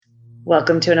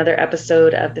Welcome to another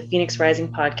episode of the Phoenix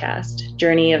Rising podcast,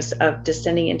 journey of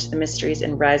descending into the mysteries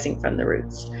and rising from the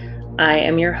roots. I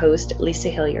am your host, Lisa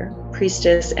Hillier,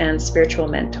 priestess and spiritual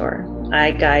mentor. I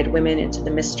guide women into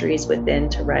the mysteries within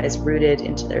to rise rooted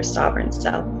into their sovereign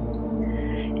self.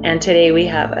 And today we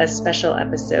have a special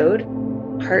episode,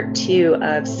 part 2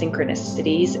 of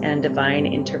Synchronicities and Divine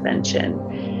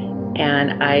Intervention.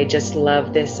 And I just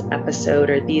love this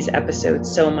episode or these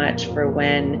episodes so much for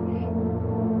when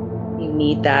you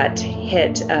need that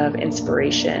hit of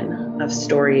inspiration, of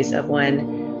stories of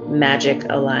when magic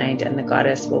aligned and the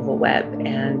goddess wove a web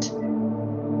and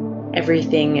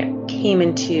everything came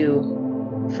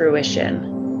into fruition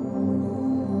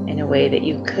in a way that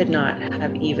you could not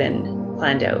have even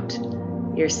planned out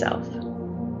yourself.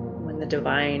 When the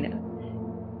divine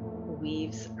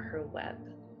weaves her web.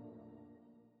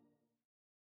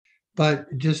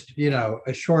 But just,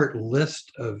 a short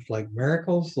list of like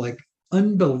miracles, like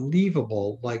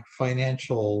unbelievable, like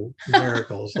financial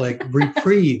miracles, like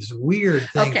reprieves, weird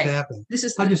things happen.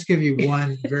 I'll just give you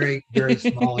one very, very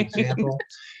small example.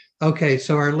 Okay,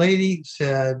 so Our Lady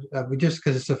said, just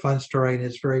because it's a fun story and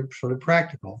it's very sort of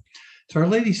practical. So Our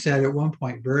Lady said at one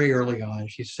point very early on,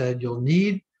 she said, you'll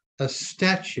need a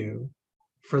statue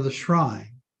for the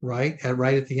shrine. Right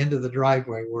at the end of the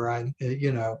driveway where I,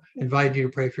 invited you to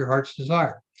pray for your heart's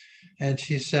desire. And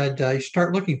she said, you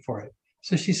start looking for it.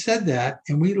 So she said that,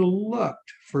 and we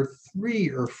looked for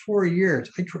 3 or 4 years.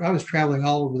 I was traveling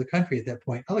all over the country at that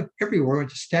point. I looked everywhere. I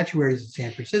went to statuaries in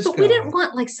San Francisco. But we didn't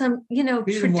want like some,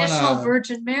 traditional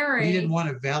Virgin Mary. We didn't want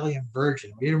a Valiant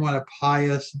Virgin. We didn't want a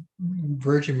pious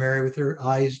Virgin Mary with her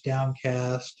eyes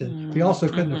downcast. And we also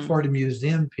couldn't afford a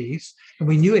museum piece. And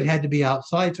we knew it had to be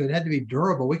outside, so it had to be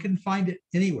durable. We couldn't find it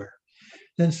anywhere.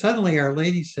 Then suddenly Our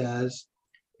Lady says,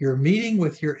 you're meeting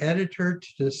with your editor to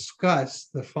discuss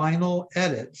the final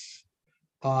edits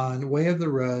on Way of the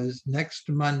Rose next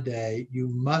Monday. You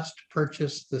must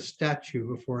purchase the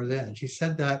statue before then. She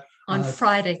said that on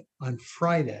Friday. On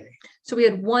Friday. So we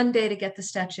had one day to get the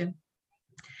statue.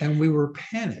 And we were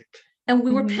panicked.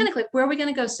 Like, where are we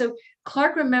going to go? So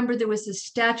Clark remembered there was this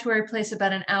statuary place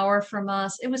about an hour from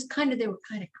us. They were kind of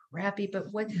crappy,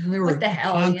 but what the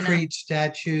hell? Concrete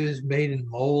statues made in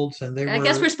molds, and I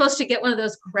guess we're supposed to get one of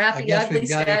those crappy, ugly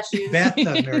statues.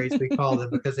 Bathtub Marys, we call them,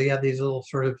 because they have these little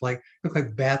sort of look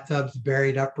like bathtubs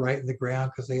buried upright in the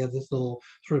ground, because they have this little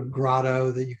sort of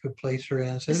grotto that you could place her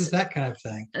in. So it was that kind of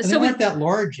thing. And so they weren't that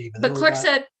large even. But Clark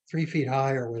said 3 feet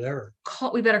high or whatever.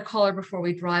 We better call her before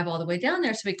we drive all the way down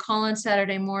there. So we call on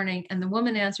Saturday morning, and the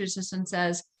woman answers us and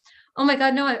says, oh my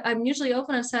God, no, I'm usually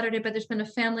open on Saturday, but there's been a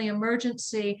family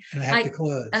emergency. And I have to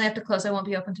close. And I have to close. I won't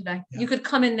be open today. Yeah. You could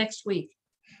come in next week.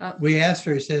 We asked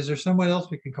her, he says, is there someone else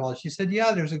we can call? She said,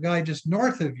 yeah, there's a guy just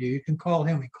north of you. You can call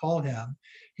him. We call him.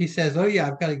 He says, oh yeah,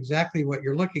 I've got exactly what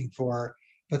you're looking for,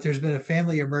 but there's been a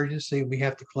family emergency. We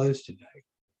have to close today.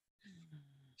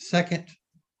 Second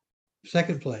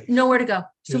place. Nowhere to go.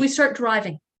 So we start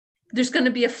driving. There's going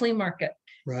to be a flea market.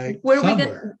 Right. What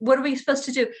are we supposed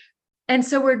to do? And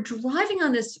so we're driving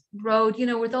on this road,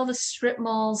 with all the strip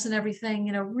malls and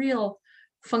everything, real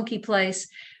funky place.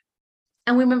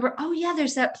 And we remember, oh yeah,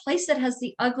 there's that place that has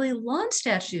the ugly lawn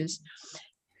statues.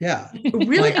 Yeah.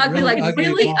 Really ugly,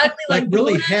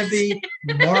 really heavy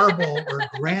marble or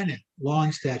granite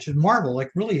lawn statues. Marble, like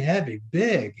really heavy,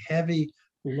 big, heavy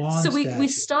lawn statues.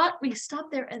 So we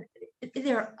stop there, and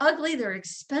they're ugly, they're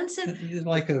expensive.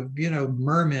 Like a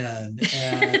merman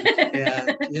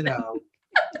and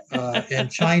and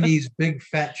Chinese, big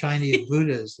fat Chinese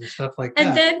Buddhas and stuff like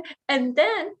that. And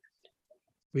then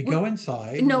we go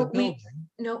inside the building.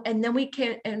 And then we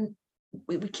can't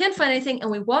find anything, and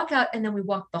we walk out, and then we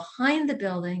walk behind the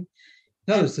building.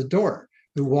 No, it's the door.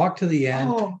 We walked to the end,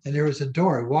 and there was a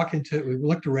door. We walked into it. We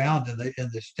looked around in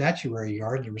the statuary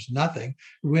yard. There was nothing.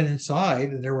 We went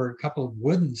inside, and there were a couple of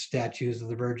wooden statues of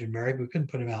the Virgin Mary. But we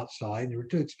couldn't put them outside. They were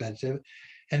too expensive.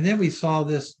 And then we saw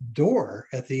this door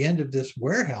at the end of this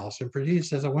warehouse, and Perdita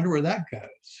says, I wonder where that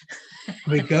goes.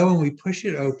 We go and we push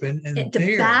it open, and at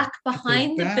the back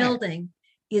behind the building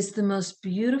is the most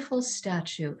beautiful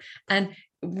statue. And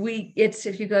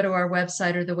if you go to our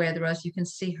website or the Way of the Rose, you can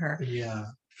see her. Yeah.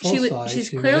 She's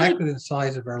clearly exactly the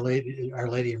size of Our Lady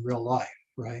in real life,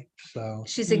 right? So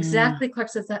she's exactly, Clark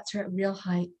says that's her real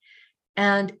height.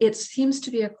 And it seems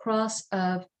to be a cross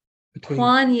of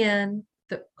Kuan Yin,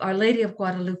 Our Lady of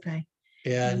Guadalupe.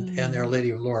 And Our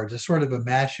Lady of Lourdes. It's sort of a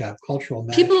mashup, cultural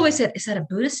mashup. People always said, is that a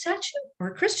Buddhist statue? or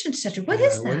a Christian statue. What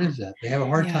is that? What is that? They have a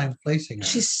hard time placing her.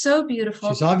 She's so beautiful.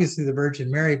 She's obviously the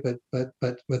Virgin Mary, but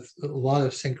with a lot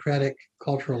of syncretic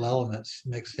cultural elements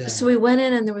mixed in. So we went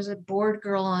in and there was a board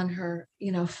girl on her,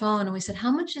 phone, and we said,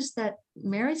 "How much is that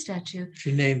Mary statue?"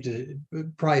 She named a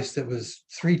price that was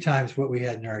 3 times what we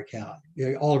had in our account,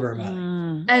 all of our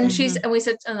money. And we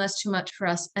said, "Oh, that's too much for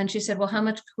us." And she said, "Well, how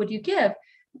much would you give?"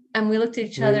 And we looked at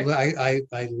each other.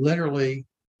 I literally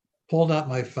pulled out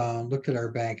my phone, looked at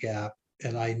our bank app,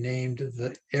 and I named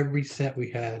every cent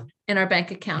we had in our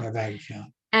bank account.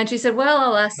 And she said, "Well,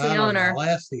 I'll ask the owner." I'll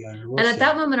ask the owner. And at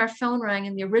that moment, our phone rang,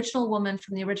 and the original woman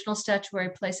from the original statuary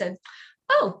place said,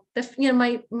 "Oh, the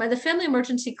family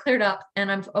emergency cleared up,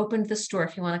 and I've opened the store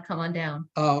if you want to come on down."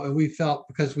 Oh, and we fell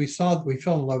in love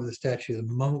with the statue the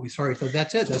moment we saw it. So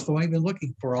that's it. That's the one we've been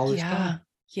looking for all this time.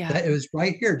 Yeah. It was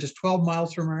right here, just 12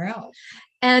 miles from our house.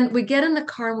 And we get in the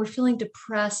car and we're feeling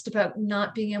depressed about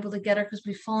not being able to get her because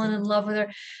we've fallen in love with her.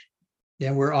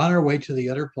 Yeah, we're on our way to the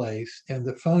other place, and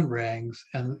the phone rings,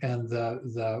 and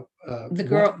the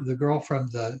girl from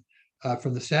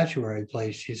the statuary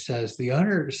place, she says the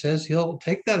owner says he'll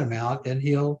take that amount and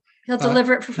he'll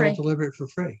deliver it for free. He'll deliver it for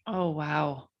free. Oh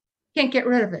wow! Can't get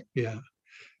rid of it. Yeah.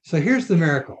 So here's the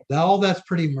miracle. Now all that's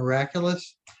pretty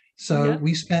miraculous. So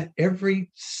we spent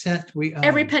every cent we owned.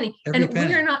 Every penny.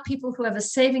 We are not people who have a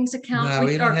savings account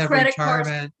or credit cards.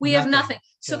 We have nothing.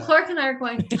 So Clark and I are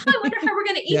going, I wonder how we're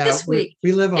going to eat this week.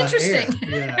 We live on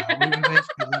Interesting. air. Yeah, we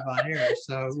basically live on air.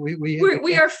 So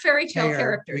we are fairy tale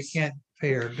characters. We can't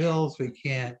pay our bills. We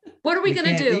can't. What are we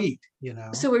going to do? Eat,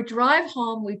 So we drive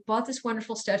home. We bought this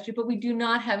wonderful statue, but we do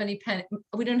not have any penny.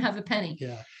 We don't have a penny.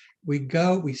 Yeah.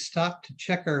 We stop to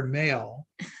check our mail,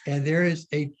 and there is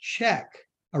a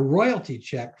royalty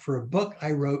check for a book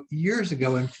I wrote years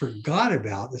ago and forgot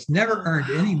about. This never earned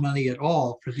any money at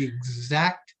all for the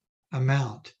exact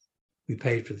amount we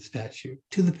paid for the statue,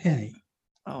 to the penny.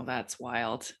 Oh, that's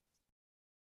wild.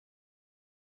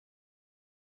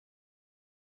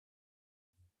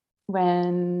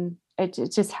 When it's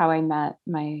just how I met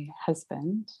my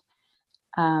husband.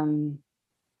 So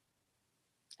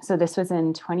this was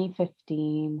in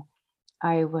 2015.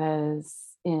 I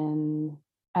was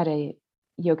at a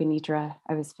yoga nidra.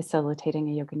 I was facilitating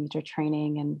a yoga nidra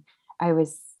training, and I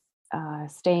was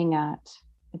staying at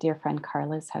a dear friend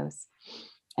Carla's house,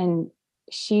 and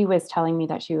she was telling me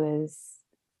that she was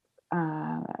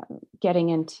getting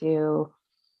into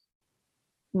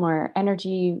more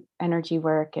energy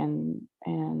work, and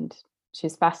she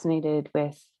was fascinated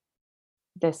with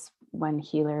this one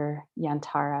healer,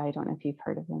 Yantara. I don't know if you've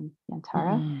heard of him,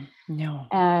 Yantara. No.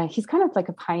 He's kind of like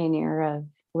a pioneer of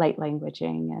light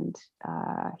languaging, and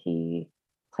he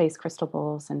plays crystal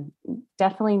bowls, and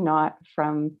definitely not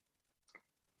from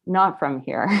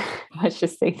here. Let's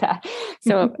just say that.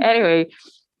 So anyway,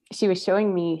 she was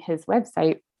showing me his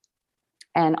website,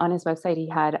 and on his website he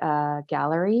had a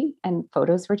gallery, and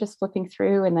photos were just flipping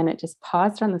through, and then it just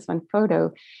paused on this one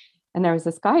photo, and there was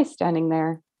this guy standing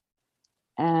there,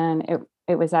 and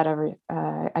it was at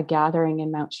a gathering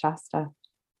in Mount Shasta,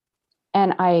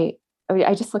 and I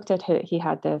just looked at it. He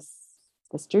had this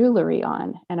jewelry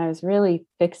on, and I was really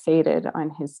fixated on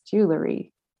his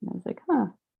jewelry. And I was like,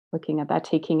 looking at that,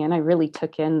 taking in, I really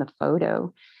took in the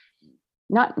photo,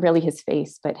 not really his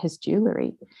face, but his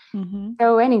jewelry. Mm-hmm.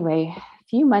 So anyway, a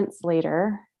few months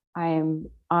later, I'm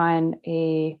on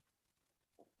a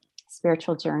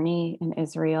spiritual journey in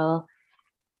Israel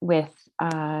with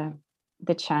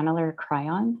the channeler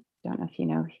Cryon. Don't know if you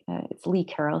know, it's Lee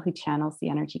Carroll who channels the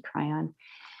energy Cryon.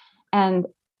 And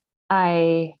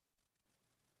I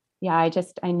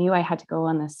knew I had to go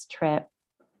on this trip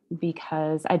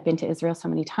because I'd been to Israel so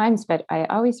many times, but I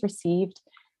always received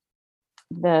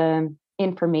the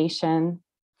information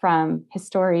from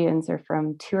historians or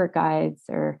from tour guides,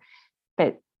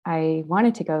 but I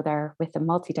wanted to go there with a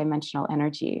multidimensional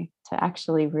energy to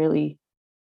actually really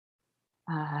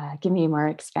give me a more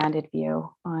expanded view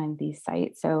on these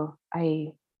sites. So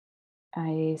I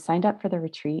signed up for the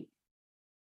retreat,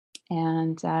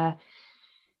 and there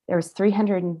was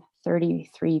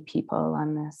 333 people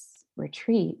on this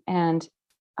retreat. And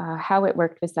how it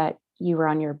worked was that you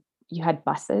had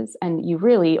buses, and you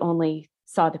really only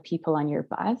saw the people on your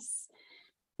bus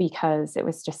because it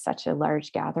was just such a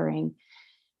large gathering.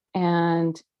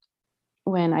 And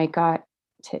when I got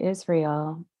to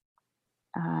Israel,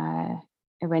 I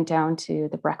went down to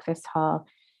the breakfast hall,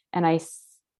 and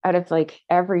out of like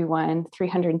everyone,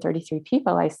 333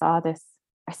 people, I saw this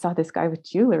guy with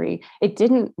jewelry. It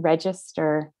didn't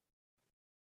register.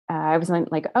 I was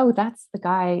like, oh, that's the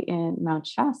guy in Mount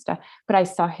Shasta, but I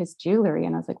saw his jewelry,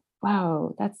 and I was like,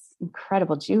 wow, that's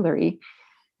incredible jewelry.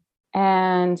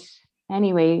 And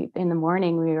anyway, in the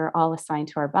morning, we were all assigned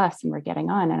to our bus and we're getting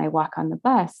on, and I walk on the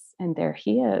bus and there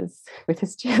he is with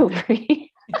his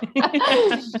jewelry.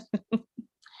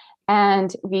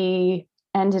 And we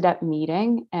ended up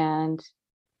meeting, and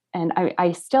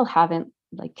I still haven't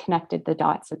like connected the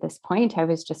dots at this point. I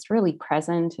was just really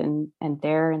present and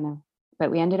there but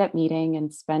we ended up meeting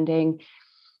and spending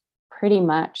pretty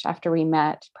much, after we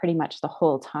met, pretty much the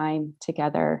whole time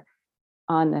together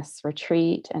on this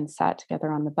retreat and sat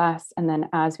together on the bus. And then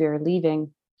as we were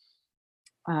leaving,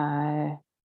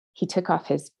 he took off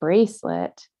his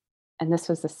bracelet, and this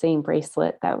was the same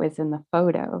bracelet that was in the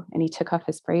photo. And he took off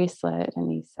his bracelet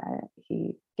and he said,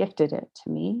 he gifted it to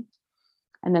me.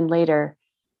 And then later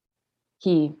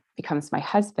he becomes my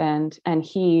husband, and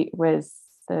he was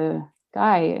the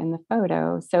guy in the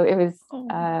photo. So it was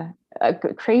a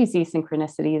crazy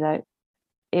synchronicity that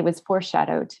it was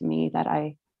foreshadowed to me that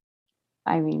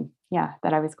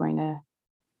that I was going to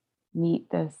meet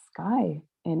this guy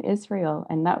in Israel,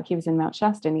 and that he was in Mount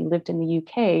Shasta and he lived in the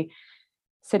UK,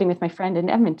 sitting with my friend in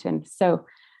Edmonton. So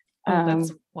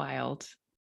that's wild.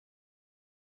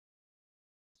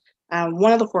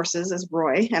 One of the horses is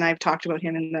Roy, and I've talked about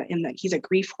him in that he's a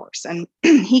grief horse, and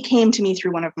he came to me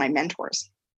through one of my mentors.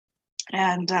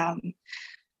 And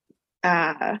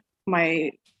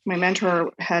my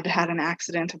mentor had an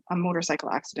accident, a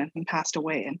motorcycle accident, and passed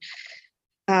away,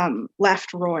 and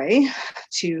left Roy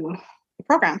to the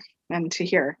program and to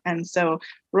here. And so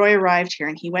Roy arrived here,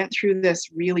 and he went through this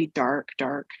really dark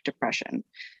depression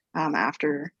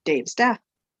after Dave's death.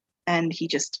 And he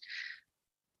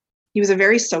was a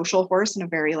very social horse and a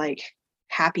very like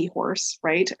happy horse,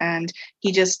 right? And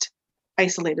he just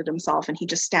isolated himself, and he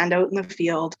just stand out in the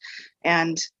field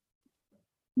and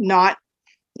not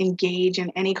engage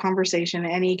in any conversation,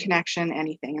 any connection,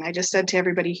 anything. And I just said to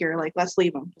everybody here, like, let's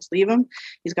leave him. Just leave him.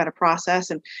 He's got a process.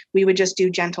 And we would just do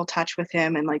gentle touch with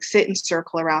him and like sit and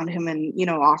circle around him and,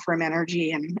 offer him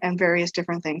energy and various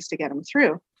different things to get him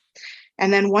through.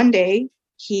 And then one day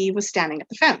he was standing at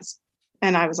the fence,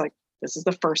 and I was like, this is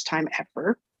the first time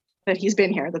ever that he's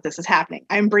been here that this is happening.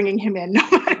 I'm bringing him in no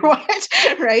matter what,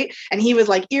 right? And he was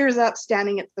like ears up,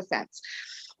 standing at the fence.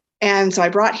 And so I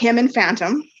brought him and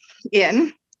Phantom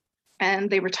in,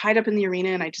 and they were tied up in the arena,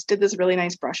 and I just did this really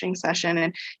nice brushing session,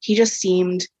 and he just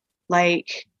seemed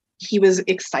like he was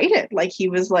excited, like he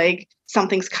was like,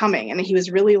 something's coming, and he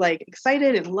was really like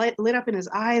excited and lit up in his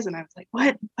eyes. And I was like,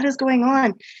 what is going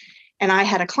on? And I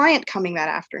had a client coming that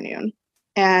afternoon,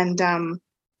 and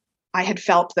I had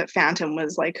felt that Phantom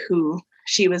was like who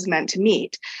she was meant to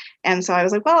meet. And so I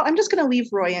was like, well, I'm just going to leave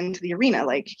Roy into the arena.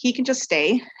 Like, he can just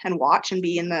stay and watch and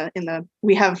be in the,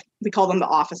 we call them the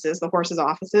offices, the horses'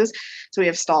 offices. So we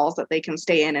have stalls that they can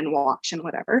stay in and watch and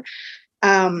whatever,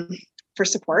 for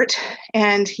support.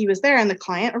 And he was there, and the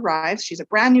client arrives. She's a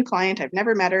brand new client. I've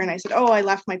never met her. And I said, oh, I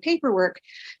left my paperwork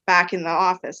back in the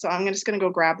office, so I'm just going to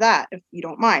go grab that if you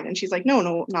don't mind. And she's like,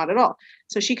 no, not at all.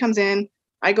 So she comes in,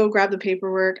 I go grab the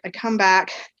paperwork, I come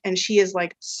back, and she is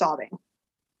like sobbing.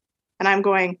 And I'm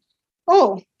going,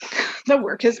 oh, the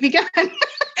work has begun.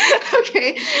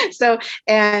 Okay. So,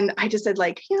 and I just said,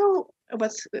 like,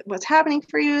 what's happening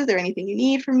for you? Is there anything you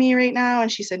need from me right now?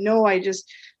 And she said, no,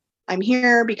 I'm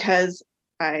here because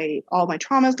all my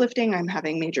trauma is lifting. I'm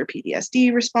having major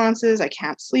PTSD responses. I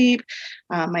can't sleep.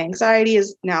 My anxiety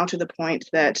is now to the point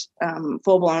that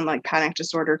full-blown like panic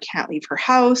disorder, can't leave her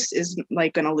house, is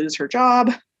like going to lose her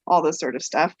job, all this sort of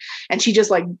stuff. And she just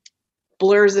like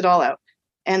blurs it all out.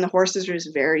 And the horses are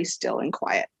just very still and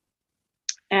quiet.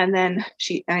 And then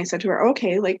I said to her,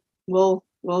 okay, like we'll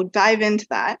dive into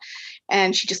that.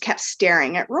 And she just kept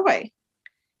staring at Roy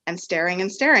and staring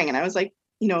and staring. And I was like,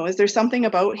 is there something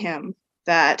about him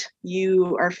that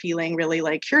you are feeling really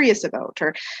like curious about?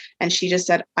 And she just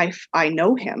said, I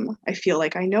know him. I feel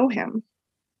like I know him.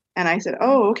 And I said,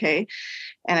 oh, okay.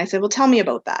 And I said, well, tell me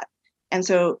about that. And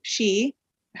so she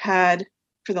had,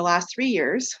 for the last 3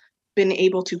 years, been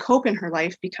able to cope in her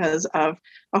life because of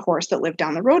a horse that lived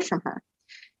down the road from her.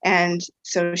 And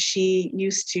so she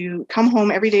used to come home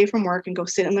every day from work and go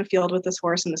sit in the field with this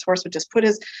horse. And this horse would just put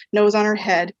his nose on her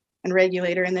head and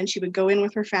regulate her. And then she would go in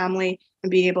with her family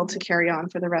and be able to carry on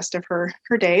for the rest of her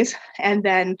days. And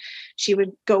then she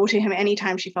would go to him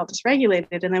anytime she felt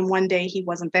dysregulated. And then one day he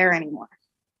wasn't there anymore.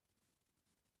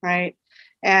 Right.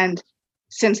 And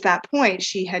since that point,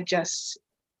 she had just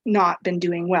not been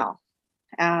doing well.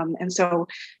 And so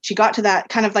she got to that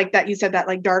kind of like that, you said, that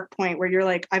like dark point where you're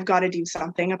like, I've got to do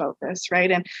something about this.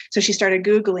 Right. And so she started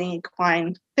Googling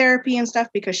equine therapy and stuff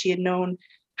because she had known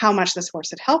how much this horse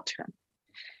had helped her.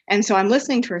 And so I'm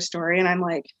listening to her story and I'm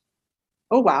like,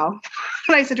 oh, wow.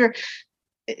 And I said to her,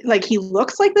 like, he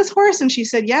looks like this horse? And she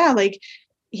said, yeah, like,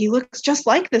 he looks just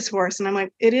like this horse. And I'm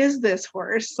like, it is this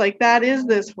horse. Like, that is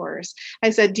this horse. I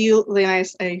said,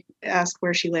 I asked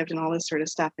where she lived and all this sort of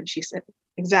stuff. And she said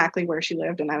exactly where she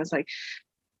lived. And I was like,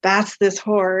 that's this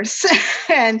horse.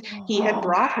 And he had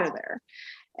brought her there.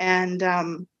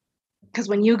 And because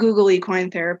when you Google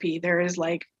equine therapy, there is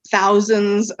like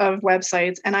thousands of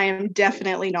websites, and I am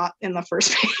definitely not in the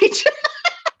first page.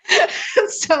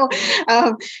 So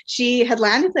she had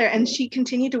landed there, and she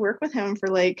continued to work with him for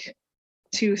like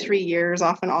 2-3 years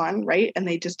off and on, right? And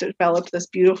they just developed this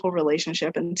beautiful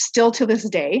relationship, and still to this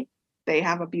day they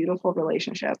have a beautiful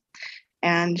relationship.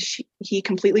 And he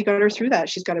completely got her through that.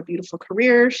 She's got a beautiful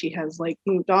career. She has like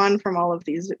moved on from all of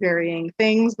these varying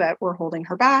things that were holding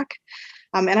her back,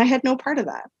 and I had no part of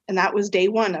that. And that was day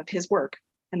one of his work.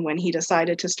 And when he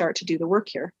decided to start to do the work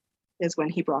here is when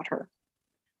he brought her.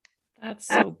 That's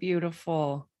so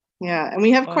beautiful. Yeah, and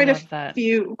we have quite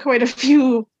a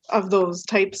few of those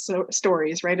types of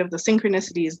stories, right? Of the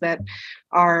synchronicities that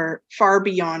are far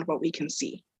beyond what we can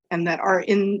see, and that are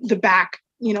in the back,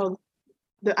 you know,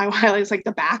 I highlight like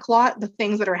the back lot, the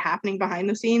things that are happening behind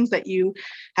the scenes that you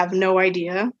have no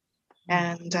idea,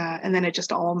 and then it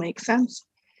just all makes sense.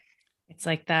 It's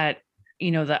like that,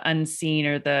 you know, the unseen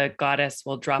or the goddess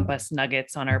will drop us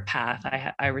nuggets on our path.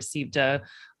 I received a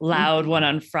loud one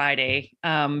on Friday,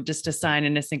 just a sign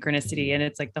in a synchronicity. And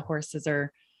it's like the horses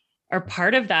are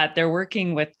part of that. They're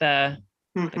working with the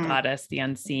goddess, the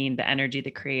unseen, the energy,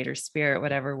 the creator, spirit,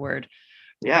 whatever word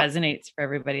resonates for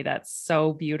everybody. That's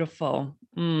so beautiful.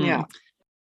 Yeah.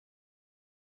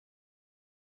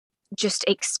 Just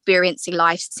experiencing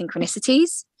life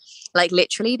synchronicities, like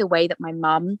literally the way that my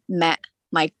mum met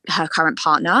her current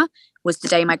partner was the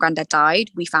day my granddad died.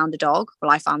 We found a dog.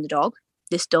 Well, I found the dog.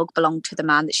 This dog belonged to the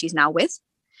man that she's now with,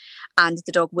 and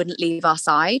the dog wouldn't leave our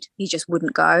side. He just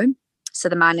wouldn't go. So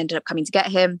the man ended up coming to get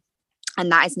him, and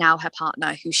that is now her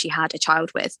partner, who she had a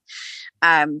child with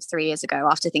 3 years ago,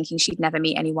 after thinking she'd never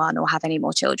meet anyone or have any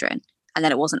more children, and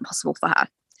then it wasn't possible for her.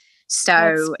 So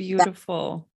that's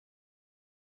beautiful.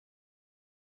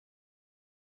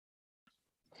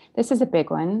 This is a big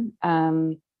one.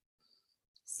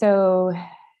 So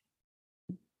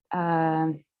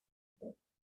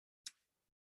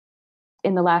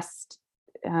in the last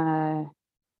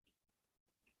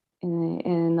in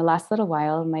the last little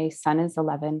while, my son is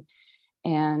 11,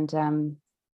 and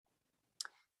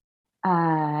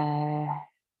I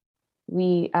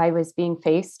was being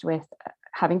faced with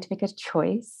having to make a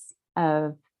choice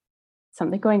of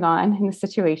something going on in the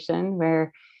situation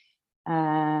where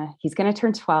he's going to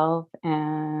turn 12,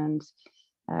 and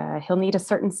he'll need a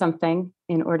certain something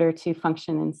in order to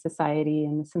function in society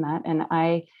and this and that. And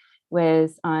I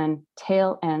was on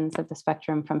tail ends of the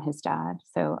spectrum from his dad.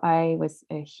 So I was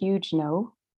a huge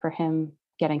no for him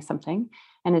getting something,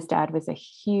 and his dad was a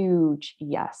huge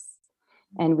yes.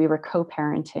 And we were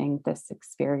co-parenting this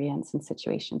experience and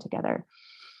situation together.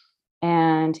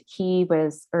 And he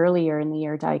was earlier in the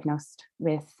year diagnosed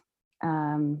with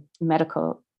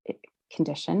medical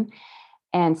condition.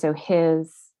 And so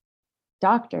his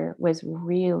doctor was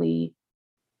really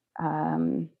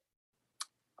kind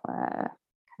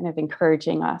of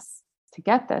encouraging us to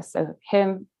get this. So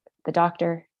the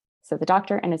doctor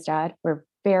and his dad were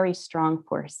very strong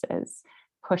forces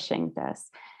pushing this.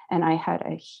 And I had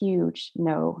a huge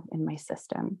no in my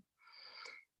system.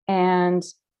 And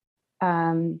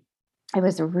I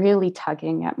was really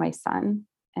tugging at my son,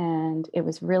 and it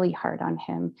was really hard on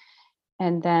him.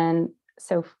 And then,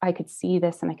 so I could see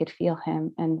this and I could feel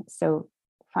him. And so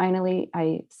finally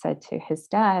I said to his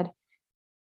dad,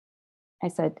 I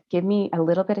said, give me a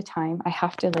little bit of time. I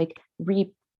have to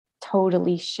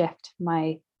totally shift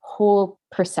my whole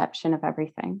perception of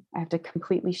everything. I have to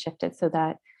completely shift it so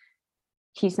that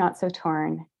he's not so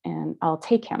torn, and I'll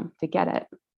take him to get it.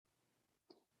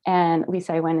 And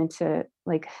Lisa, I went into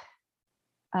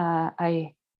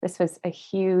this was a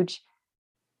huge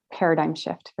paradigm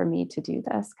shift for me to do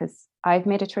this, because I've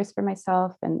made a choice for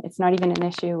myself, and it's not even an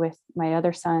issue with my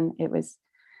other son. It was,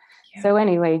 So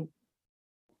anyway,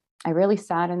 I really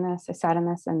sat in this,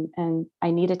 and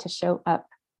I needed to show up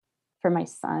for my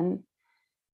son.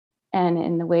 And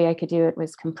in the way I could do it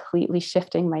was completely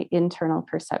shifting my internal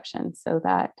perception, so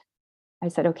that I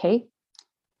said, okay,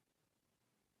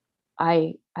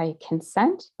 I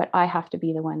consent, but I have to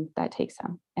be the one that takes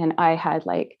him. And I had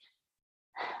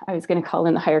I was going to call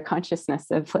in the higher consciousness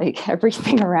of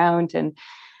everything around, and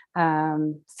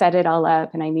set it all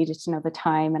up. And I needed to know the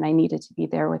time, and I needed to be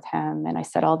there with him. And I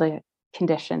set all the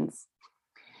conditions.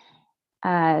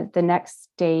 The next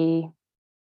day,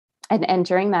 and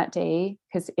during that day,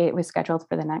 because it was scheduled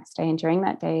for the next day, and during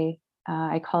that day,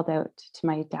 I called out to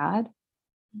my dad.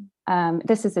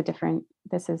 This is a different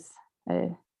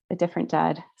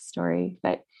dad story,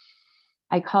 but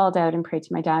I called out and prayed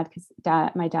to my dad because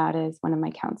my dad is one of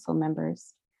my council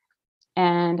members.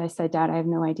 And I said, Dad, I have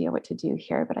no idea what to do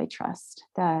here, but I trust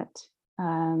that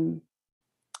I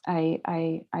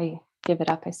give it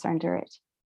up. I surrender it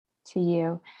to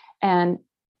you. And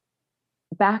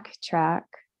backtrack.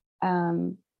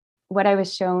 What I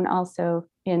was shown also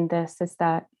in this is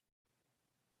that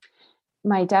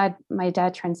my dad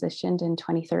transitioned in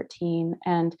 2013,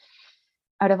 and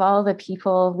out of all the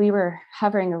people, we were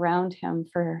hovering around him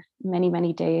for many,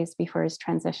 many days before his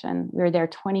transition. We were there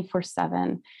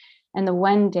 24/7. And the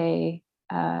one day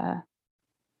I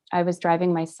was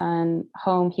driving my son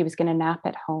home, he was going to nap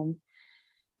at home.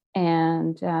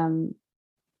 And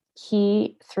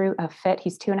he threw a fit.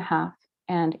 He's 2.5.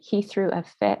 And he threw a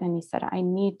fit and he said, I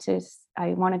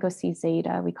want to go see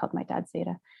Zeta. We called my dad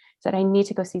Zeta. He said, I need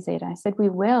to go see Zeta. I said,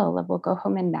 we'll go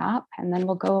home and nap and then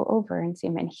we'll go over and see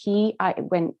him. And I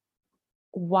went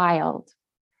wild.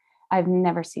 I've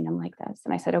never seen him like this.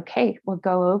 And I said, okay, we'll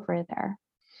go over there.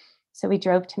 So we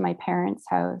drove to my parents'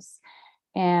 house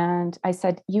and I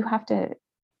said, you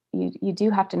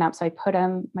do have to nap. So I put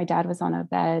him, my dad was on a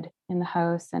bed in the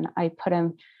house and I put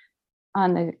him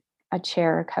on a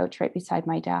couch right beside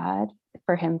my dad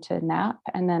for him to nap.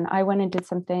 And then I went and did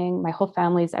something. My whole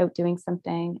family's out doing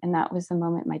something. And that was the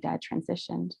moment my dad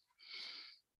transitioned.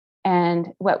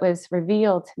 And what was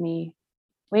revealed to me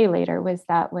way later was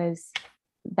that was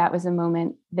a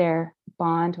moment their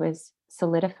bond was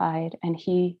solidified, and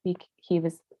he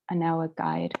was now a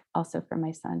guide also for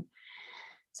my son.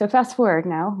 So fast forward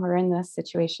now, we're in this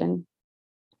situation,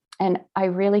 and I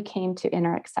really came to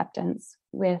inner acceptance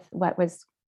with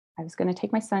I was going to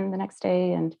take my son the next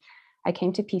day, and I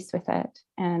came to peace with it,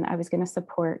 and I was going to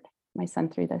support my son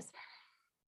through this.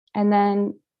 And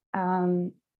then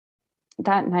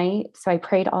that night, so I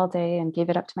prayed all day and gave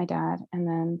it up to my dad,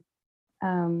 and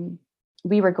then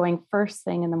we were going first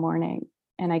thing in the morning,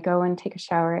 and I go and take a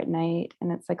shower at night,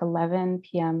 and it's like 11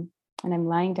 p.m. and I'm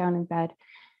lying down in bed,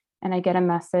 and I get a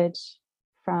message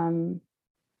from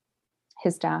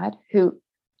his dad, who,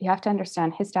 you have to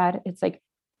understand, his dad, it's like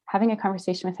having a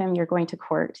conversation with him, you're going to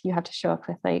court. You have to show up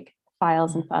with like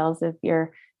files and files of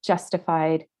your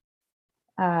justified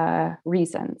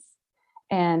reasons.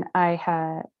 And I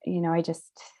had,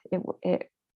 it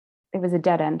was a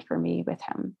dead end for me with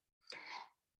him.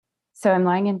 So I'm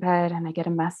lying in bed and I get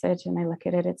a message and I look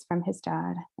at it, it's from his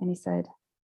dad. And he said,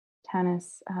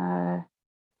 Tanis,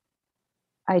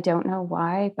 I don't know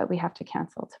why, but we have to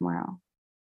cancel tomorrow.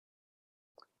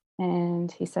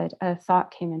 And he said, a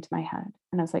thought came into my head.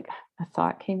 And I was like, a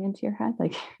thought came into your head?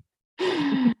 Like,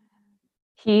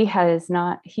 he had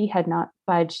not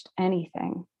budged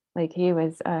anything. Like, he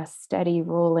was a steady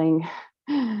rolling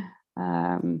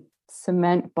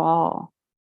cement ball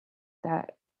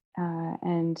that,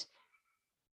 and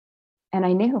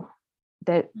I knew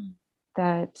that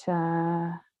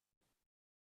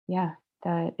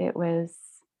it was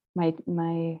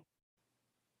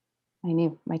I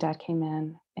knew my dad came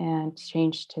in and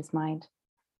changed his mind.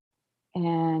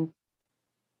 And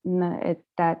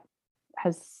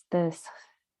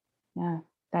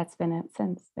that's been it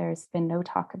since. There's been no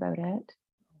talk about it.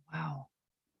 Wow.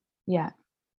 Yeah.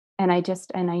 And I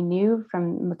knew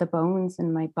from the bones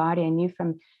in my body, I knew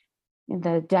from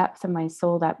the depth of my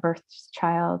soul that birthed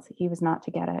child, he was not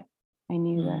to get it. I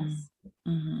knew this.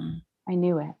 Mm-hmm. I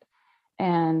knew it.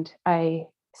 And I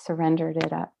surrendered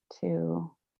it up to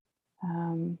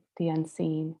the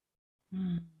unseen.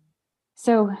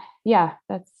 So yeah,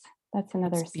 that's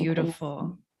another. It's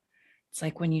beautiful. It's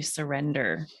like when you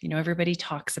surrender, everybody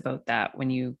talks about that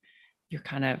when you're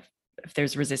kind of, if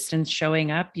there's resistance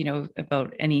showing up,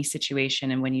 about any situation,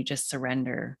 and when you just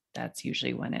surrender, that's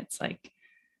usually when it's like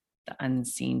the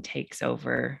unseen takes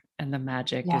over and the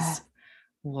magic is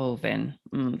woven.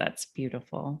 That's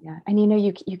beautiful. Yeah. And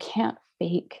you can't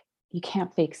fake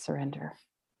surrender.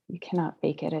 You cannot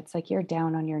fake it. It's like you're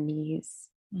down on your knees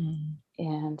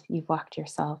and you've walked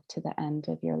yourself to the end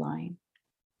of your line,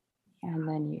 and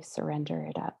then you surrender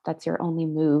it up. That's your only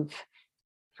move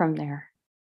from there.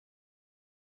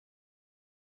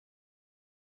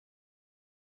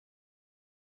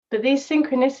 But these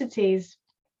synchronicities,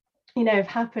 have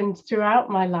happened throughout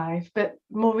my life. But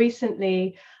more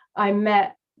recently, I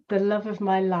met the love of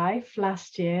my life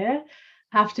last year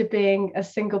after being a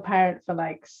single parent for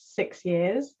like 6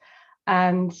 years.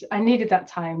 And I needed that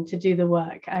time to do the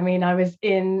work. I mean, I was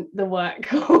in the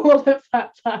work all of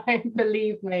that time,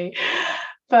 believe me.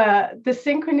 But the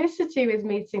synchronicity with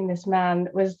meeting this man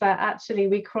was that actually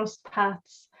we crossed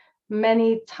paths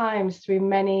many times through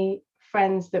many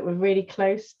friends that were really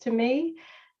close to me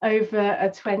over I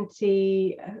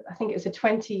think it was a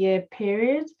 20-year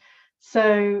period.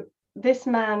 So this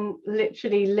man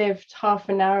literally lived half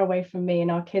an hour away from me, and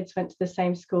our kids went to the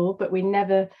same school, but we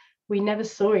never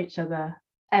saw each other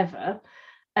ever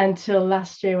until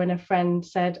last year, when a friend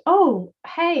said, "Oh,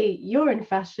 hey, you're in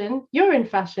fashion.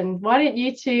 Why don't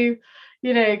you two,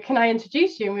 can I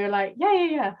introduce you?" And we were like,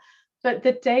 yeah. But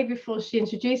the day before she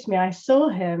introduced me, I saw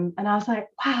him and I was like,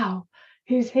 wow,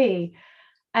 who's he?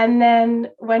 And then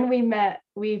when we met,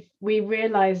 we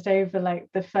realized over like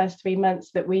the first 3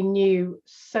 months that we knew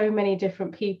so many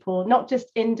different people, not just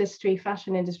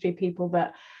fashion industry people,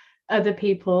 but other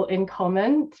people in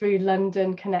common through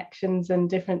London connections and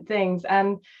different things.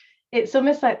 And it's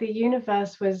almost like the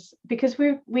universe was, because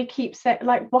we keep saying,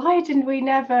 like, why didn't we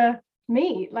never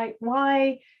meet? Like,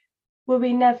 why were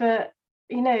we never,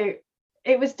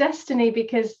 it was destiny,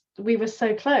 because we were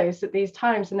so close at these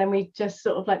times, and then we just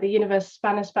sort of, like, the universe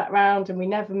span us back round and we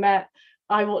never met.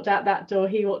 I walked out that door,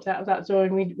 he walked out of that door,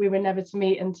 and we were never to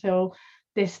meet until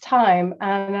this time.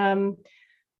 And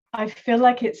I feel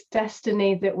like it's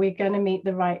destiny that we're going to meet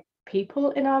the right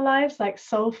people in our lives. Like,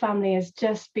 soul family is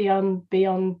just beyond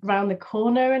round the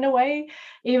corner in a way,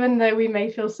 even though we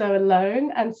may feel so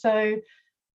alone. And so,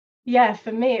 yeah,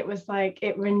 for me, it was like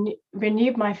it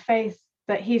renewed my faith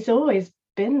that he's always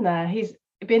been there. He's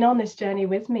been on this journey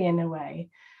with me in a way.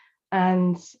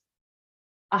 And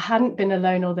I hadn't been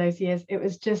alone all those years. It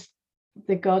was just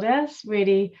the goddess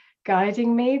really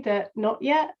guiding me that not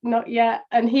yet.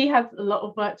 And he had a lot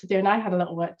of work to do, and I had a lot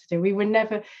of work to do. We would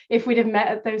never, if we'd have met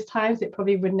at those times, it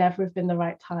probably would never have been the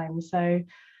right time. So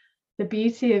the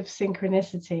beauty of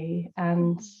synchronicity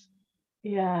and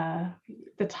the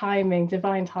timing,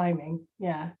 divine timing.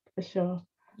 Yeah, for sure.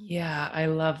 Yeah, I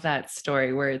love that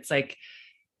story where it's like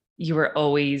you were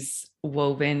always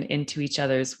woven into each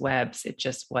other's webs. It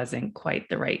just wasn't quite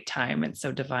the right time. And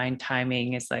so divine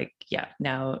timing is like, yeah,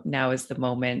 now is the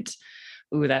moment.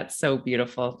 Ooh, that's so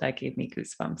beautiful. That gave me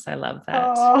goosebumps. I love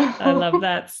that. Oh. I love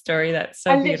that story. That's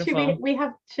so beautiful. We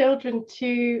have children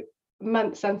 2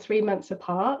 months and 3 months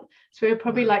apart. So we were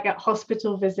probably like at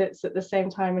hospital visits at the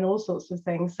same time and all sorts of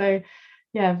things. So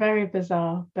yeah, very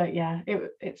bizarre, but yeah,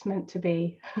 it's meant to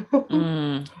be.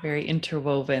 Very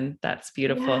interwoven. That's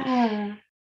beautiful.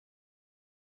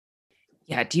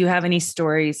 Yeah. Do you have any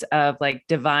stories of like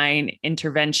divine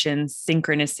intervention,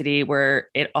 synchronicity, where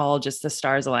it all just the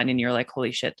stars aligned and you're like,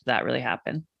 holy shit, did that really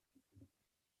happen?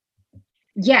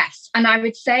 Yes. And I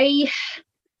would say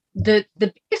the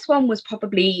biggest one was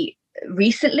probably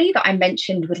recently that I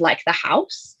mentioned with like the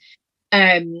house,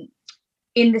 in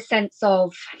the sense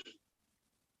of,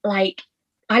 like,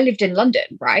 I lived in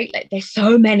London, right? Like, there's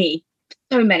so many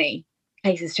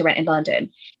places to rent in London,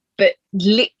 but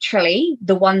literally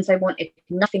the ones I wanted,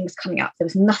 nothing was coming up. There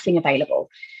was nothing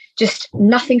available. Just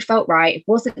nothing felt right. It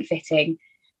wasn't fitting.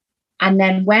 And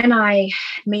then when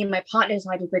me and my partner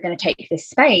decided we're going to take this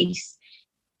space,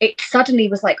 it suddenly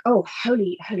was like, oh,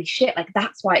 holy shit. Like,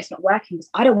 that's why it's not working,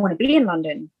 because I don't want to be in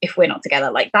London if we're not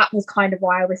together. Like, that was kind of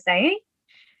why I was saying.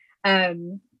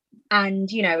 And,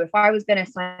 if I was going to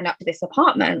sign up to this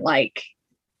apartment, like,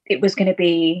 it was going to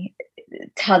be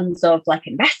tons of like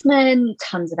investment,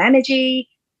 tons of energy.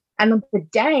 And on the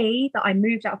day that I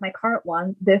moved out of my current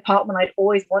one, the apartment I'd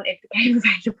always wanted became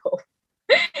available.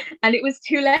 And it was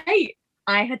too late.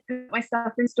 I had put my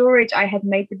stuff in storage. I had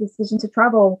made the decision to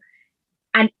travel.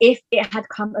 And if it had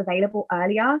come available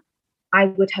earlier, I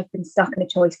would have been stuck in a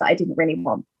choice that I didn't really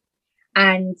want.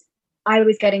 And I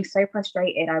was getting so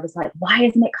frustrated. I was like, why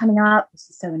isn't it coming up? This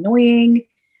is so annoying.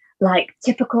 Like,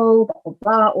 typical, blah, blah,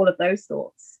 blah, all of those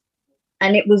thoughts.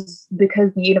 And it was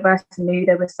because the universe knew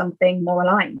there was something more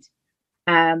aligned.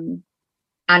 And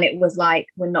it was like,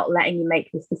 we're not letting you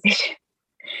make this decision.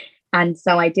 And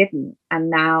so I didn't.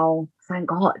 And now, thank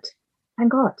God,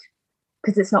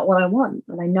 because it's not what I want.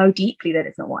 And I know deeply that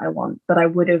it's not what I want, but I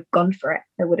would have gone for it.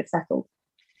 I would have settled.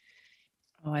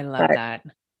 Oh, I love that.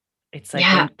 It's like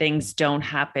when things don't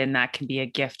happen, that can be a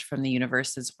gift from the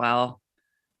universe as well.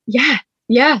 Yeah.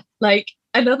 Like,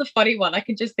 another funny one I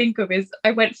can just think of is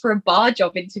I went for a bar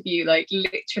job interview, like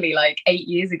literally like 8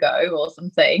 years ago or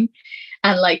something,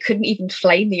 and like couldn't even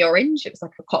flame the orange. It was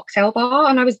like a cocktail bar,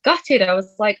 and I was gutted. I was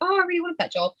like, oh, I really wanted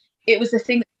that job. It was the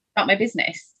thing that about my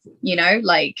business,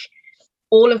 like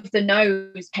all of the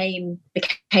no's became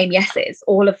yeses.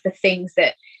 All of the things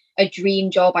that a dream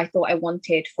job I thought I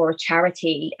wanted for a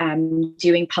charity,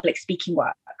 doing public speaking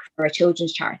work for a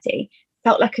children's charity,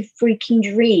 felt like a freaking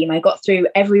dream. I got through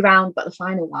every round but the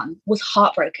final one, was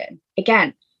heartbroken.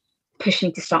 Again, pushed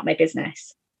me to start my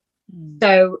business.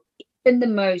 So even the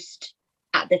most,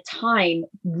 at the time,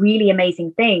 really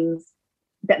amazing things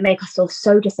that make us feel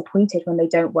so disappointed when they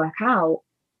don't work out,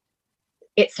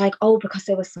 it's like, oh, because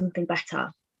there was something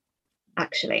better,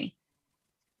 actually.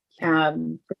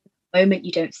 The moment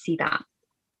you don't see that,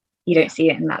 you don't see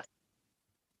it in that.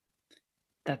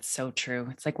 That's so true.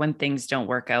 It's like when things don't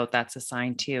work out, that's a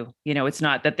sign too. You know, it's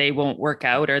not that they won't work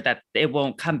out or that it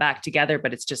won't come back together,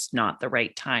 but it's just not the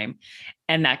right time.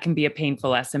 And that can be a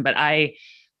painful lesson. But I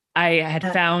had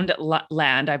found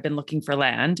land. I've been looking for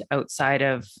land outside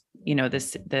of, you know,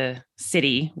 the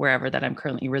city, wherever that I'm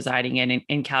currently residing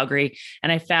in Calgary.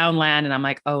 And I found land and I'm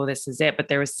like, oh, this is it. But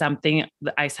there was something,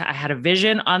 I had a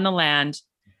vision on the land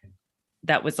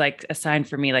that was like a sign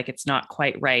for me, like it's not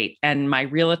quite right. And my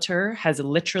realtor has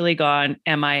literally gone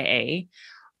MIA.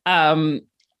 Like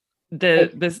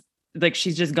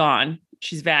she's just gone.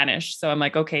 She's vanished. So I'm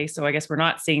like, okay, so I guess we're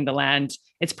not seeing the land.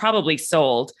 It's probably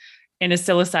sold. In a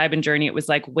psilocybin journey, it was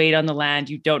like, wait on the land.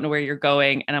 You don't know where you're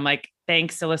going. And I'm like,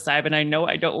 thanks, psilocybin. I know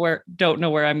I don't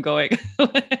know where I'm going.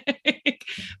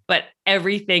 But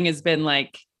everything has been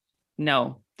like,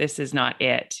 no, this is not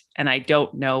it. And I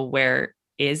don't know where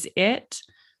is it,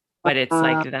 but it's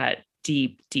like that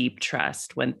deep, deep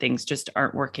trust when things just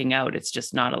aren't working out. It's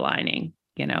just not aligning,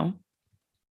 you know?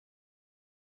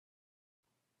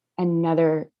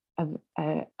 Another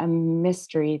a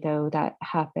mystery though that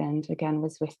happened again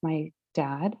was with my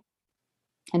dad,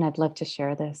 and I'd love to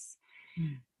share this.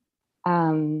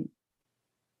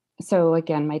 So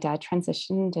again, my dad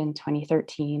transitioned in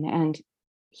 2013, and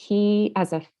he,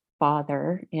 as a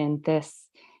father in this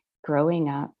growing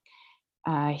up,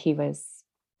 he was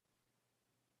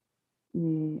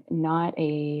not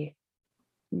a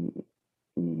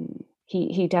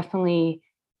he definitely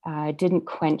didn't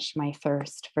quench my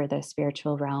thirst for the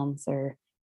spiritual realms or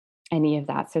any of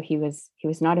that. So he was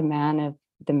not a man of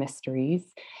the mysteries.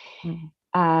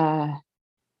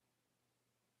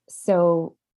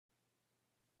 So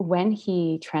when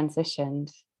he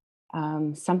transitioned,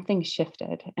 something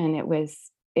shifted, and it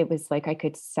was like I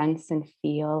could sense and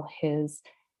feel his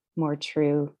more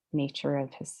true nature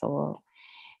of his soul.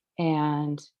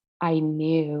 And I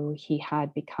knew he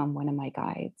had become one of my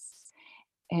guides.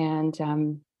 And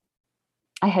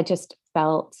I had just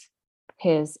felt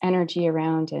his energy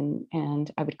around,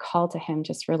 and I would call to him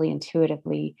just really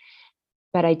intuitively,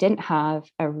 but I didn't have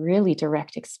a really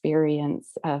direct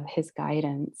experience of his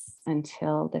guidance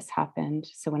until this happened.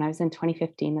 So when I was in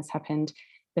 2015, this happened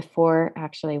before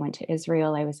actually I went to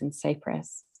Israel. I was in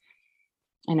Cyprus,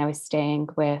 and I was staying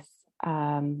with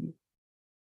a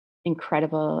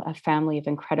family of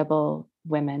incredible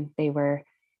women. They were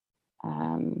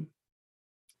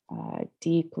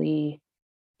deeply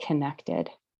connected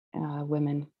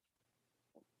women.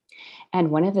 And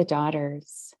one of the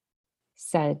daughters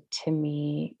said to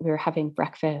me, we were having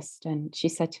breakfast, and she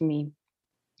said to me,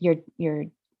 you're,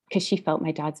 because she felt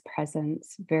my dad's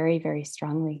presence very, very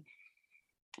strongly.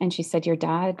 And she said, your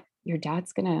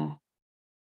dad's gonna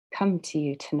come to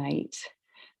you tonight.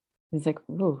 I was like,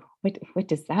 ooh, what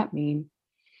does that mean?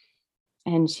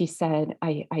 And she said,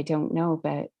 I don't know,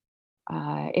 but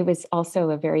it was also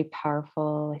a very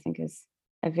powerful, I think it was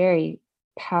a very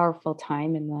powerful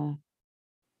time in the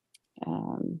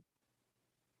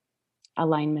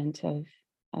alignment of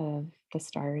the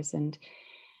stars. And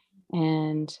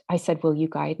I said, will you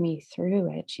guide me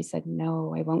through it? She said,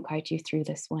 no, I won't guide you through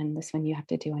this one. This one you have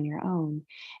to do on your own.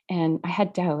 And I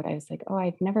had doubt. I was like, oh,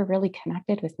 I've never really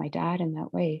connected with my dad in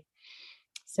that way.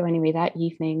 So anyway, that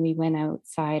evening we went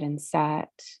outside and sat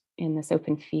in this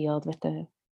open field with the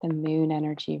moon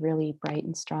energy really bright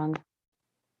and strong.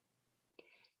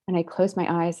 And I closed my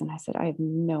eyes and I said, I have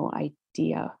no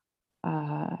idea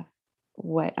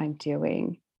what I'm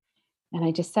doing. And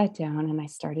I just sat down and I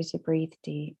started to breathe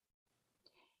deep.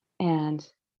 And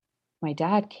my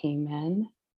dad came in,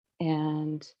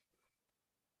 and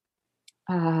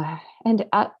at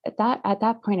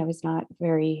that point I was not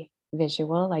very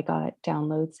visual. I got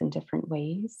downloads in different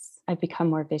ways. I've become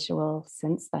more visual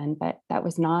since then, but that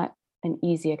was not an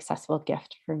easy, accessible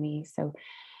gift for me. So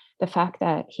the fact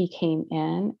that he came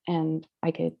in and I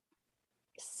could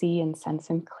see and sense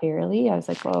him clearly, I was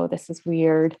like, oh, this is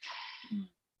weird.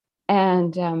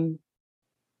 And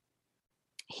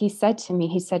he said to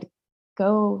me,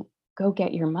 go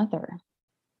get your mother.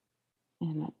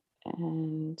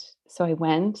 And so I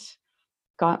went,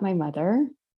 got my mother,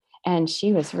 and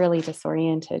she was really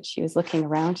disoriented. She was looking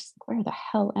around. She's like, where the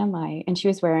hell am I? And she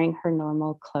was wearing her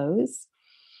normal clothes.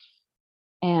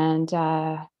 And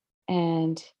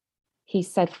he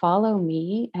said, follow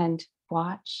me and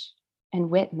watch and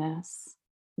witness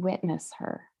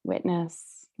her,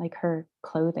 witness like her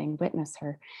clothing, witness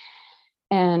her.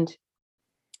 And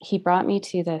he brought me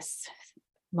to this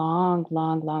long,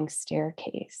 long, long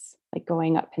staircase, like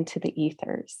going up into the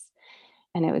ethers.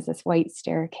 And it was this white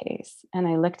staircase. And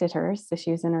I looked at her. So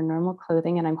she was in her normal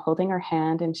clothing and I'm holding her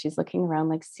hand and she's looking around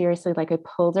like seriously, like I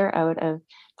pulled her out of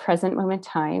present moment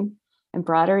time and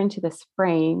brought her into this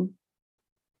frame.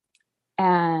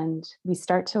 And we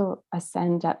start to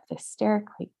ascend up this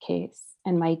staircase.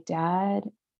 And my dad,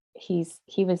 he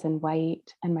was in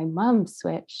white, and my mom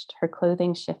switched. Her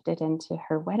clothing shifted into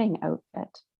her wedding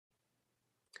outfit,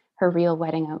 her real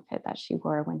wedding outfit that she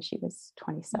wore when she was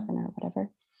 27 or whatever.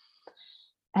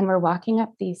 And we're walking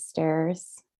up these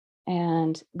stairs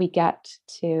and we get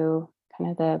to kind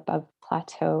of the above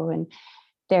plateau, and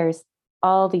there's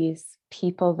all these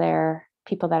people there,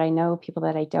 people that I know, people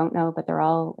that I don't know, but they're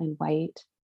all in white.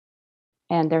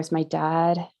 And there's my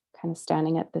dad kind of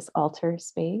standing at this altar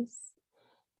space.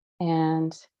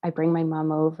 And I bring my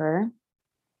mom over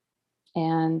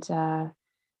and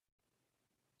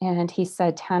he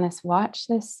said, Tanis, watch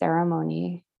this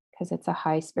ceremony because it's a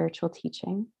high spiritual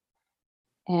teaching.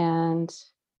 And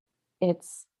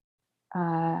it's,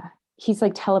 he's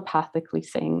like telepathically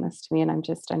saying this to me and I'm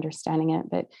just understanding it.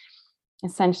 But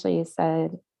essentially he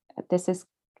said, this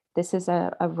is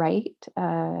a rite,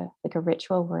 like a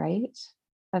ritual rite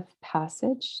of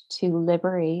passage to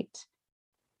liberate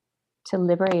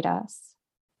us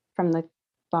from the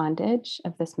bondage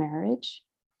of this marriage,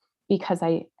 because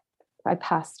I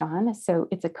passed on. So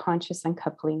it's a conscious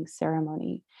uncoupling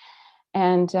ceremony.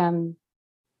 And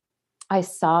I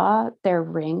saw their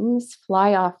rings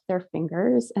fly off their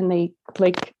fingers and they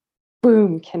like,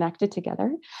 boom, connected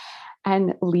together.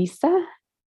 And Lisa,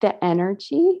 the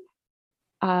energy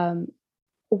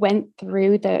went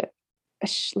through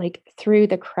through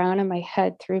the crown of my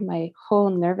head, through my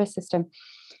whole nervous system.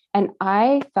 And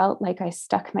I felt like I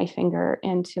stuck my finger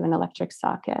into an electric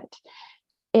socket.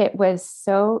 It was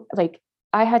so like,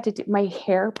 I had to do, my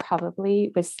hair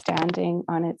probably was standing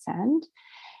on its end.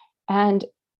 And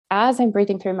as I'm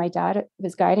breathing through, my dad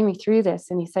was guiding me through this.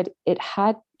 And he said, it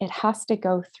has to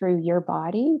go through your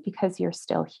body because you're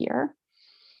still here.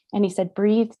 And he said,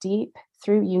 breathe deep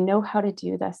through, you know how to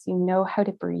do this. You know how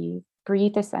to breathe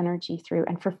this energy through.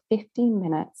 And for 15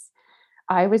 minutes,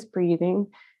 I was breathing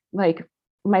like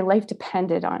my life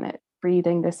depended on it,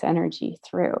 breathing this energy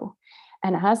through.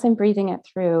 And as I'm breathing it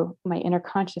through, my inner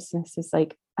consciousness is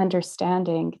like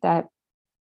understanding that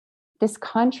this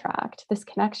contract, this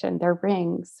connection, their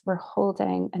rings were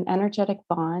holding an energetic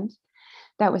bond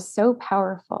that was so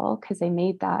powerful because they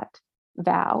made that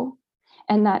vow.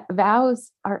 And that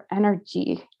vows are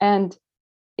energy. And,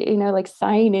 you know, like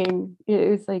signing, it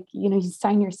was like, you know, you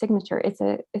sign your signature. It's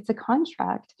a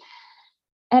contract.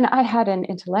 And I had an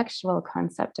intellectual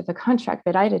concept of a contract,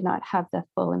 but I did not have the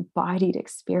full embodied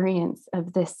experience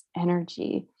of this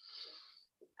energy.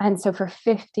 And so for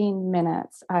 15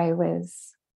 minutes, I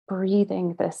was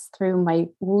breathing this through. My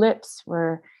lips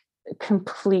were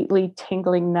completely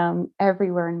tingling, numb.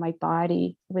 Everywhere in my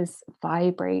body was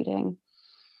vibrating.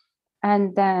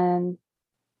 And then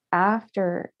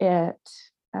after it,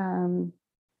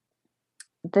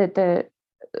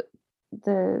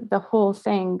 the whole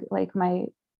thing, like my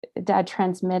dad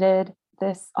transmitted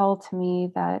this all to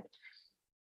me, that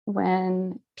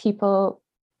when people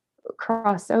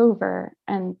cross over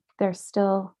and they're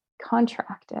still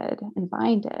contracted and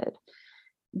binded,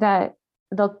 that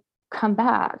they'll come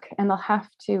back and they'll have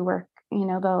to work, you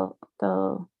know,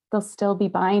 they'll still be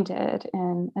binded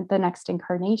in the next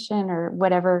incarnation or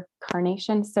whatever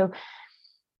carnation. So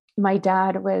my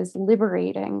dad was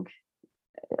liberating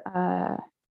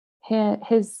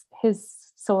his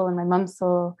soul and my mom's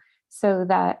soul so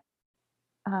that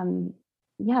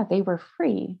they were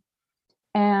free.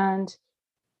 And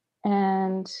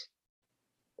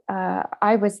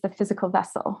I was the physical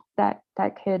vessel that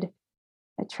could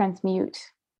transmute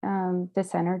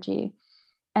this energy.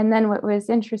 And then what was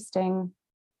interesting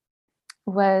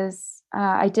was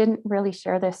I didn't really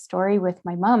share this story with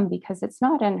my mom because it's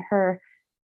not in her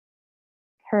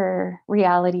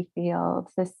reality field.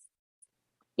 This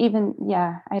even,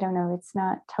 I don't know, it's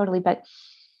not totally, but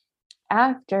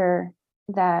after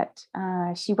that,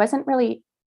 she wasn't really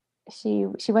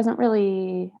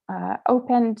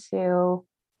open to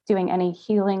doing any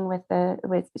healing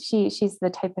she's the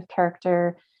type of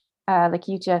character like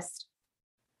you just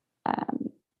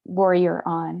warrior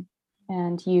on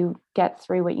and you get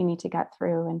through what you need to get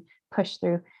through and push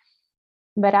through.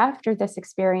 But after this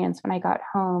experience, when I got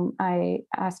home, I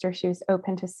asked her if she was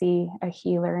open to see a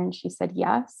healer, and she said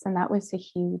yes. And that was a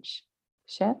huge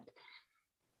shift.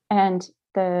 And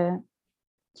the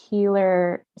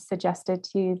healer suggested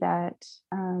too that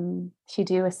she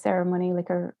do a ceremony, like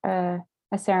a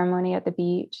ceremony at the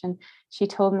beach, and she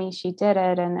told me she did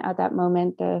it, and at that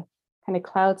moment the kind of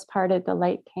clouds parted, the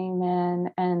light came in,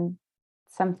 and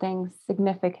something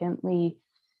significantly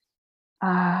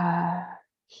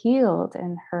healed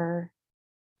in her,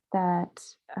 that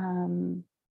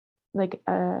like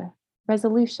a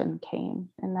resolution came,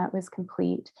 and that was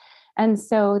complete. And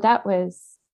so that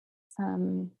was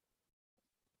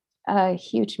a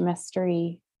huge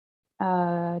mystery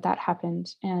that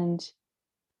happened, and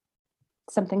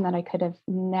something that I could have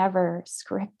never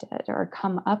scripted or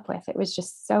come up with. It was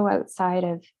just so outside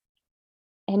of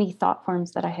any thought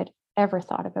forms that I had ever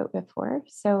thought about before.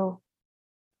 So,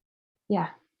 yeah.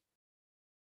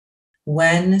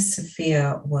 When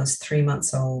Sophia was 3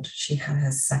 months old, she had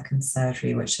her second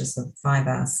surgery, which is a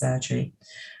 5-hour surgery,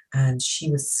 and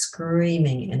she was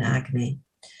screaming in agony,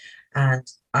 and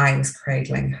I was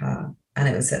cradling her. And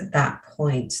it was at that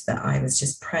point that I was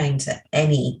just praying to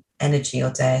any energy or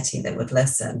deity that would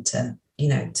listen to,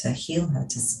 to heal her,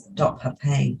 to stop her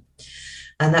pain.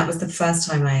 And that was the first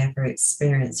time I ever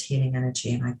experienced healing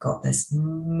energy. And I got this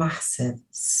massive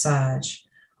surge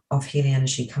of healing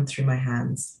energy come through my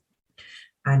hands.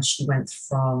 And she went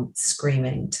from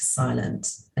screaming to silent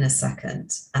in a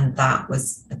second. And that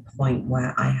was the point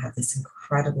where I had this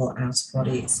incredible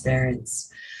out-of-body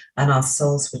experience. And our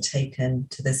souls were taken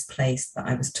to this place that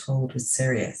I was told was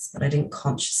Sirius, but I didn't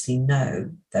consciously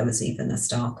know there was even a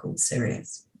star called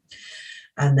Sirius.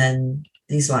 And then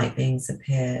these light beings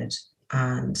appeared,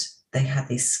 and they had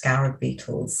these scarab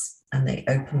beetles, and they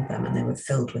opened them, and they were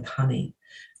filled with honey,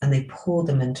 and they poured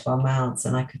them into our mouths,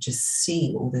 and I could just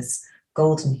see all this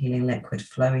golden healing liquid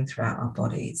flowing throughout our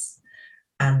bodies.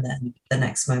 And then the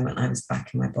next moment I was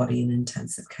back in my body in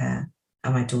intensive care,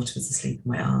 and my daughter was asleep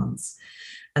in my arms.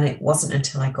 And it wasn't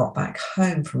until I got back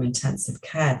home from intensive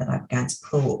care that I began to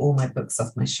pull all my books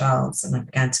off my shelves, and I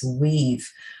began to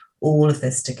weave all of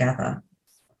this together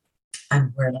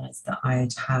and realized that I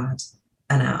had had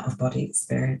an out-of-body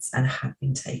experience and had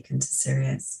been taken to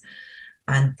Sirius.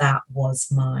 And that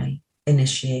was my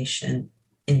initiation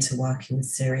into working with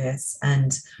Sirius.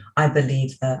 And I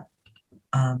believe that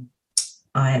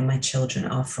I and my children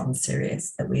are from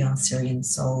Sirius, that we are Syrian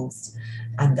souls,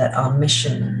 and that our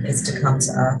mission is to come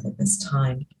to Earth at this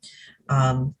time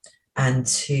and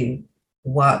to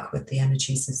work with the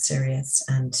energies of Sirius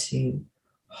and to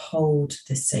hold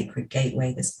this sacred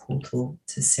gateway, this portal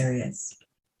to Sirius.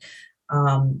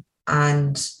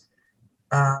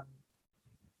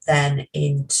 Then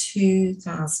in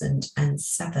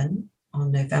 2007,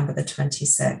 on November the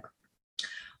 26th,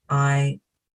 I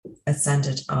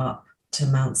ascended up to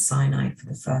Mount Sinai for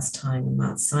the first time. And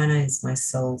Mount Sinai is my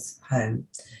soul's home,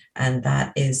 and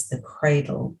that is the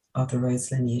cradle of the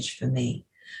Rose lineage for me,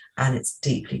 and it's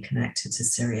deeply connected to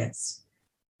Sirius.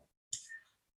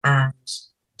 And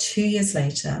 2 years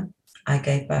later, I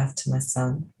gave birth to my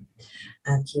son,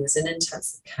 and he was in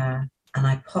intensive care, and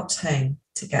I popped home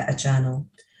to get a journal,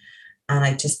 and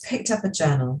I just picked up a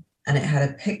journal, and it had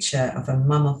a picture of a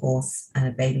mama horse and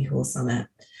a baby horse on it.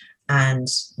 And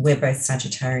we're both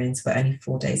Sagittarians, we're only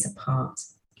 4 days apart.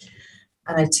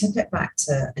 And I took it back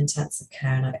to intensive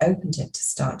care, and I opened it to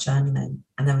start journaling.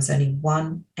 And there was only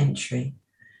one entry,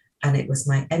 and it was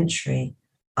my entry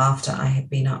after I had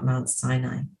been up Mount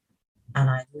Sinai. And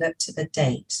I looked at the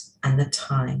date and the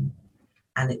time,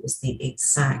 and it was the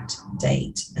exact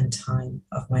date and time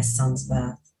of my son's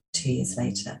birth 2 years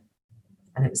later.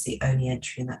 And it was the only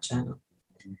entry in that journal.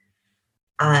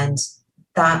 And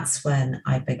that's when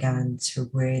I began to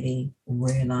really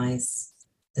realize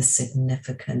the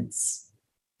significance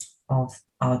of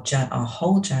our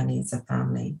whole journey as a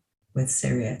family with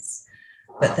Sirius,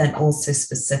 but then also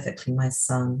specifically my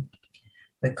son,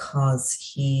 because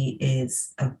he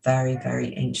is a very,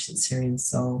 very ancient Syrian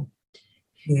soul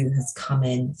who has come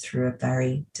in through a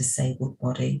very disabled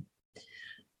body,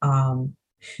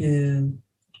 who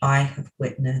I have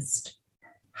witnessed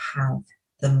have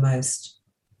the most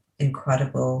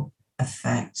incredible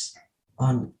effect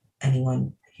on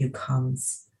anyone who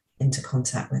comes into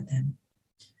contact with him.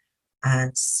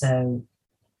 And so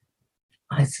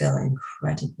I feel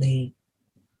incredibly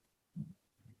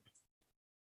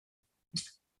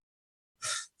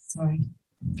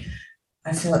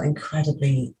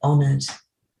honored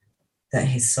that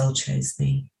his soul chose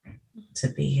me to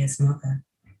be his mother.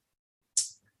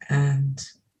 And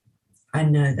I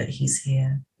know that he's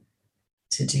here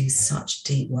to do such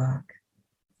deep work,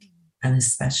 and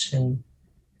especially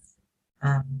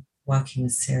working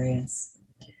with Sirius.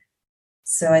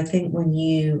 So I think when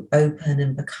you open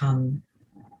and become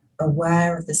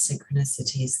aware of the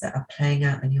synchronicities that are playing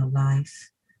out in your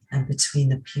life and between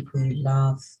the people you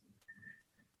love,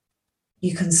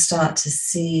 you can start to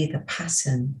see the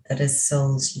pattern that as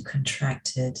souls you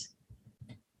contracted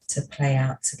to play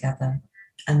out together.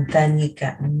 And then you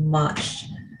get much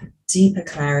deeper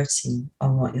clarity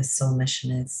on what your soul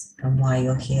mission is and why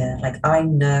you're here. Like, I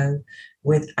know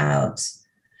without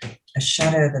a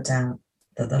shadow of a doubt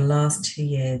that the last 2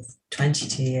 years,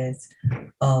 22 years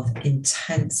of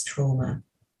intense trauma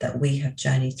that we have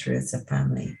journeyed through as a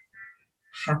family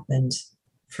happened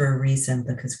for a reason,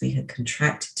 because we had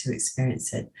contracted to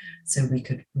experience it so we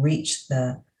could reach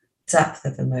the depth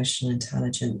of emotional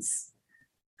intelligence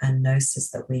and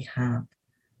gnosis that we have,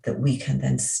 that we can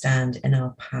then stand in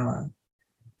our power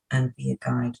and be a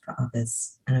guide for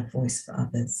others and a voice for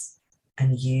others,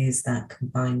 and use that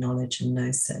combined knowledge and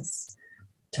gnosis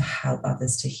to help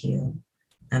others to heal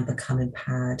and become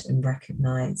empowered and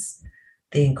recognize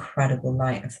the incredible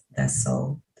light of their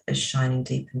soul that is shining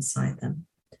deep inside them.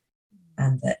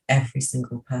 And that every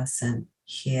single person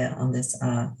here on this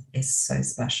earth is so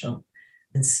special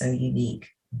and so unique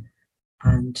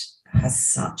and has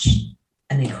such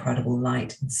an incredible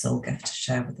light and soul gift to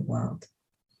share with the world.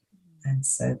 And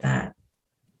so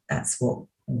that's what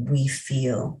we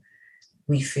feel.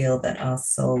 We feel that our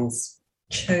souls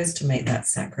chose to make that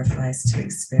sacrifice to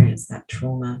experience that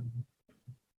trauma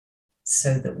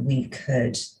so that we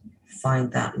could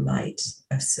find that light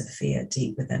of Sophia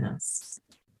deep within us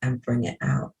and bring it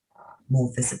out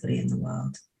more visibly in the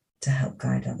world to help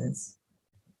guide others.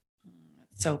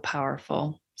 So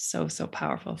powerful. So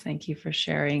powerful. Thank you for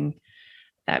sharing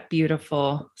that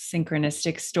beautiful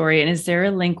synchronistic story. And is there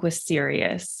a link with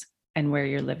Sirius and where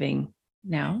you're living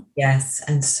now? Yes.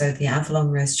 And so the Avalon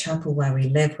Rose Chapel where we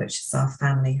live, which is our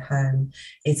family home,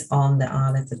 is on the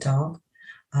Isle of the Dog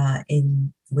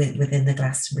within the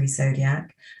Glastonbury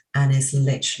Zodiac, and is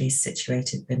literally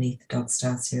situated beneath the dog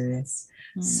star Sirius.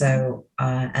 So,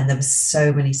 and there were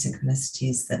so many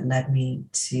synchronicities that led me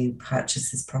to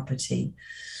purchase this property.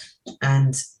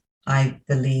 And I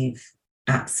believe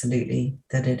absolutely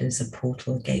that it is a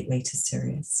portal, a gateway to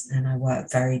Sirius. And I work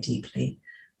very deeply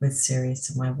with Sirius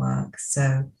in my work.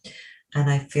 So, and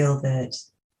I feel that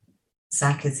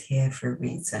Zach is here for a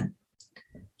reason.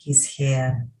 He's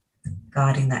here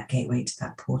guarding that gateway to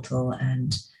that portal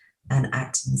and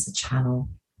acting as a channel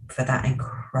for that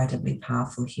incredibly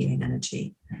powerful healing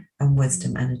energy and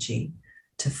wisdom energy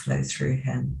to flow through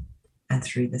him and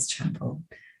through this chapel.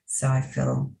 So I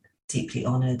feel deeply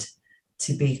honored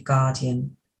to be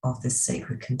guardian of this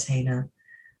sacred container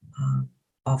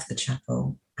of the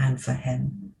chapel, and for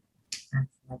him and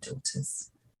for my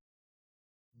daughters.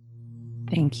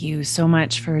 Thank you so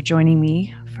much for joining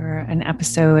me for an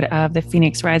episode of the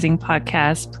Phoenix Rising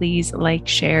podcast. Please like,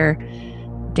 share,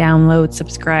 download,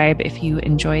 subscribe if you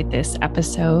enjoyed this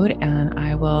episode, and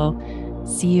I will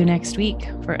see you next week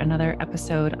for another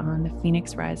episode on the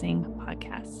Phoenix Rising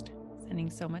podcast. Sending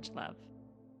so much love.